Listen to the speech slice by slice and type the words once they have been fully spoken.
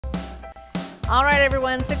All right,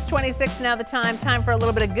 everyone, 6:26 now the time. Time for a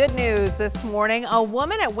little bit of good news this morning. A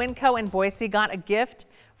woman at WinCo in Boise got a gift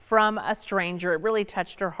from a stranger. It really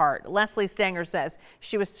touched her heart. Leslie Stanger says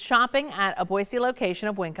she was shopping at a Boise location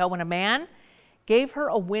of WinCo when a man gave her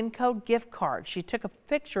a WinCo gift card. She took a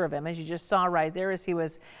picture of him, as you just saw right there, as he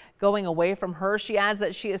was going away from her. She adds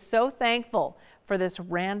that she is so thankful for this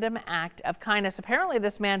random act of kindness. Apparently,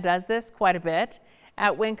 this man does this quite a bit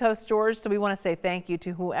at WinCo stores, so we want to say thank you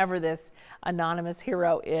to whoever this anonymous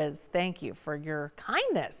hero is. Thank you for your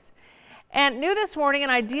kindness. And new this morning, an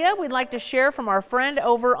idea we'd like to share from our friend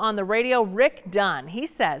over on the radio, Rick Dunn. He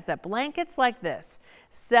says that blankets like this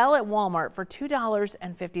sell at Walmart for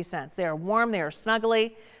 $2.50. They are warm, they are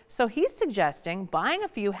snuggly. So he's suggesting buying a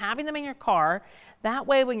few, having them in your car. That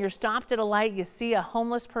way, when you're stopped at a light, you see a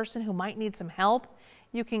homeless person who might need some help,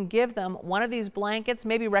 you can give them one of these blankets.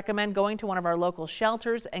 Maybe recommend going to one of our local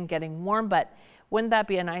shelters and getting warm, but wouldn't that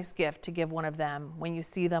be a nice gift to give one of them when you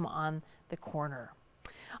see them on the corner?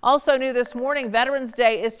 Also new this morning, Veterans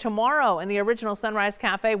Day is tomorrow, and the Original Sunrise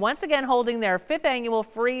Cafe once again holding their 5th annual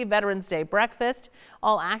free Veterans Day breakfast.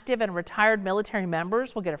 All active and retired military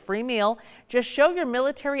members will get a free meal. Just show your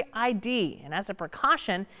military ID, and as a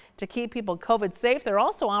precaution to keep people COVID safe, they're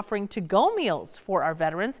also offering to-go meals for our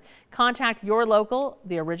veterans. Contact your local,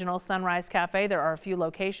 the Original Sunrise Cafe. There are a few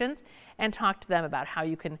locations, and talk to them about how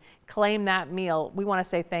you can claim that meal. We want to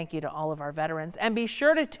say thank you to all of our veterans, and be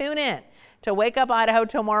sure to tune in to Wake Up Idaho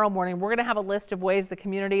tomorrow morning. We're going to have a list of ways the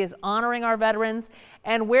community is honoring our veterans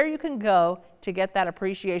and where you can go to get that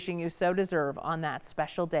appreciation you so deserve on that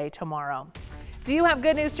special day tomorrow. Do you have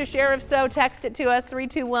good news to share? If so, text it to us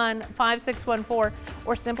 321-5614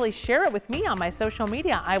 or simply share it with me on my social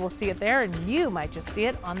media. I will see it there and you might just see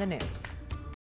it on the news.